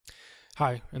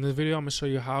Hi, in this video I'm going to show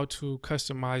you how to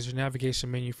customize your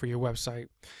navigation menu for your website.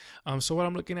 So what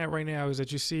I'm looking at right now is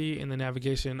that you see in the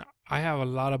navigation, I have a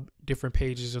lot of different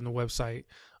pages on the website.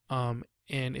 And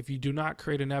if you do not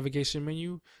create a navigation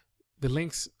menu, the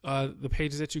links, the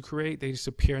pages that you create, they just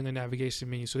appear in the navigation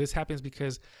menu. So this happens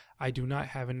because I do not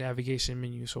have a navigation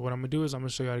menu. So what I'm going to do is I'm going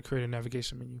to show you how to create a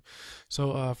navigation menu.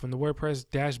 So from the WordPress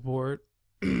dashboard,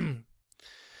 I'm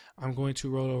going to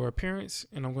roll over appearance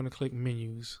and I'm going to click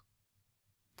menus.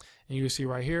 And you can see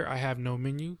right here, I have no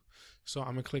menu. So I'm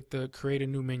gonna click the create a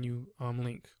new menu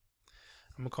link.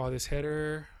 I'm gonna call this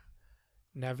header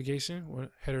navigation or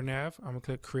header nav. I'm gonna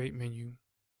click create menu.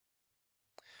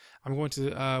 I'm going to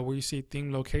where you see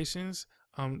theme locations.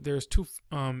 There's two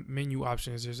menu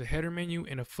options. There's a header menu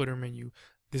and a footer menu.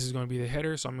 This is gonna be the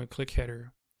header, so I'm gonna click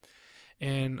header.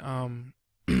 And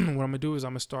what I'm gonna do is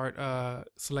I'm gonna start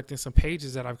selecting some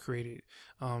pages that I've created.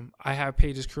 I have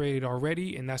pages created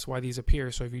already, and that's why these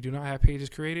appear. So if you do not have pages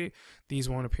created, these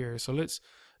won't appear. So let's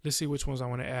see which ones I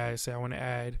want to add. Say I want to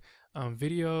add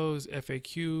videos,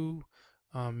 FAQ,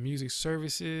 music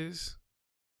services,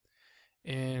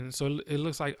 and so it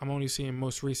looks like I'm only seeing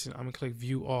most recent. I'm gonna click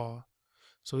view all.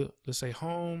 So let's say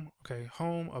home. Okay,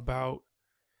 home about.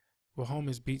 Well, home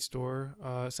is Beat Store.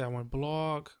 Say I want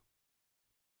blog.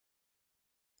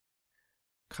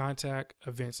 Contact,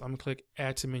 events. I'm gonna click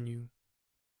add to menu,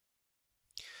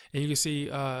 and you can see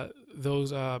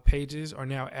those pages are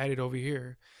now added over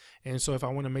here. And so if I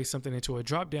want to make something into a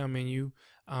drop down menu,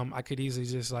 I could easily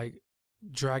just like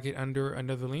drag it under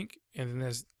another link, and then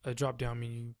there's a drop down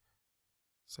menu.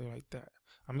 So like that.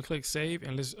 I'm gonna click save,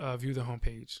 and let's view the home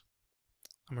page.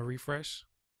 I'm gonna refresh,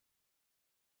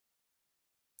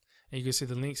 and you can see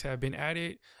the links have been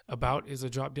added. About is a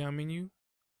drop down menu.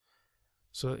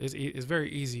 So it's very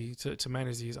easy to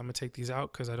manage these. I'm gonna take these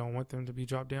out because I don't want them to be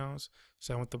drop downs.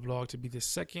 So I want the blog to be the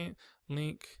second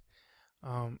link.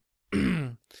 So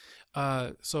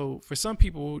for some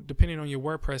people, depending on your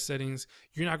WordPress settings,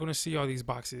 you're not gonna see all these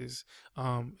boxes.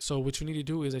 So what you need to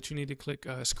do is that you need to click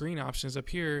screen options up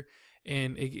here,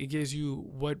 and it gives you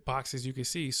what boxes you can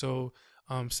see. So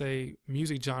say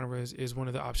music genres is one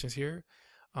of the options here,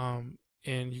 and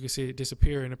you can see it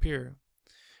disappear and appear.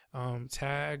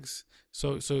 Tags.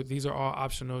 So these are all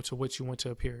optional to what you want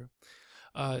to appear.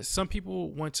 Some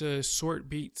people want to sort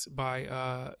beats by,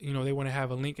 they want to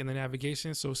have a link in the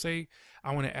navigation. So say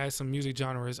I want to add some music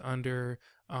genres under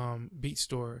Beat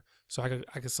Store. So I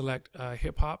could select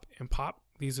hip hop and pop.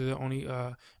 These are the only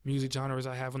music genres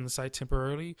I have on the site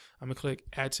temporarily. I'm gonna click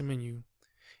add to menu,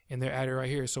 and they're added right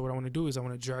here. So what I want to do is I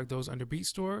want to drag those under Beat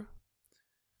Store.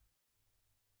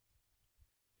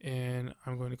 And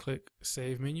I'm going to click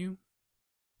save menu,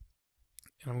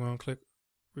 and I'm going to click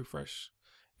refresh,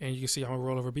 and you can see I'm gonna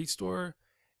roll over Beat Store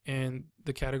and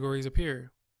the categories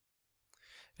appear.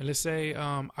 And let's say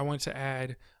I want to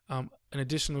add an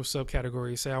additional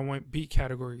subcategory. Say I want beat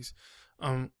categories,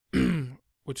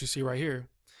 what you see right here.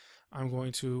 I'm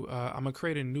gonna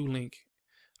create a new link.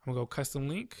 I'm gonna go custom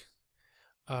link.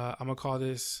 I'm gonna call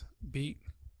this beat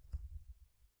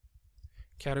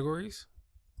categories.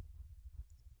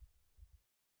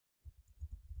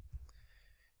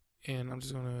 And I'm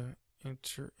just gonna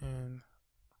enter in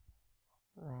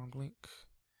wrong link.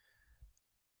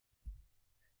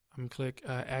 I'm gonna click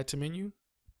add to menu, and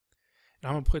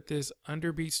I'm gonna put this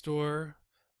under Beat Store,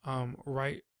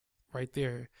 right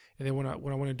there. And then what I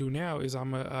want to do now is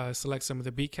I'm gonna select some of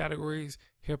the beat categories: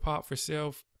 hip hop for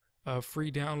sale,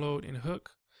 free download, and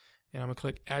hook. And I'm gonna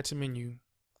click add to menu,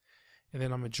 and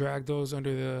then I'm gonna drag those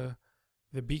under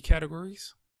the beat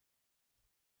categories.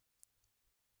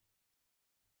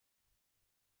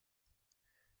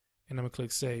 And I'm gonna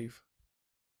click save,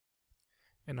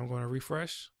 and I'm going to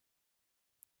refresh.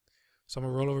 So I'm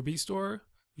gonna roll over Beat Store.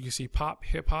 You can see pop,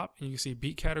 hip hop, and you can see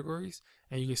beat categories,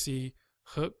 and you can see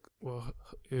hook. Well,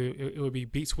 it would be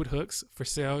beats with hooks for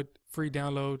sale, free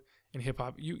download, and hip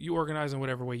hop. You organize in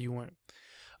whatever way you want.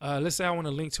 Let's say I want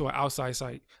to link to an outside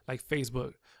site like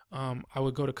Facebook. I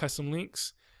would go to custom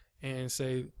links and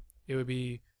say it would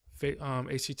be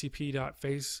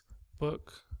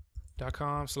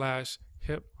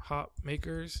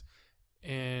http://facebook.com/hip-hop-makers,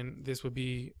 and this would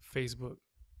be Facebook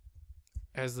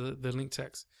as the link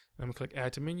text. And I'm gonna click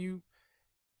add to menu,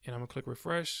 and I'm gonna click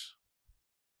refresh,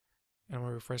 and I'm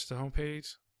gonna refresh the home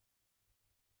page.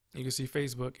 You can see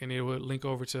Facebook, and it will link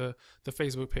over to the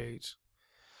Facebook page.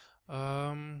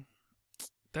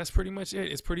 That's pretty much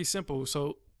it. It's pretty simple.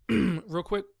 So real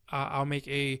quick, I'll make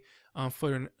a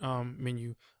footer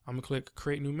menu. I'm gonna click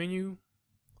create new menu,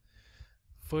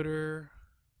 footer,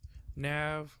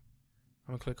 nav.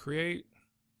 I'm gonna click create.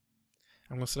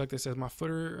 I'm gonna select this as my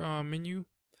footer menu,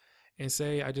 and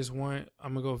say I'm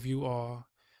gonna go view all.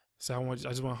 So I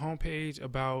just want homepage,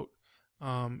 about,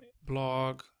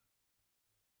 blog,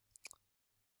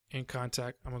 and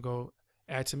contact. I'm gonna go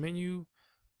add to menu.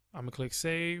 I'm gonna click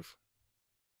save.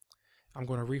 I'm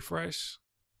gonna refresh.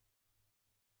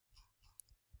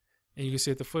 And you can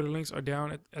see that the footer links are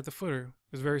down at the footer.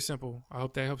 It's very simple. I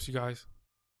hope that helps you guys.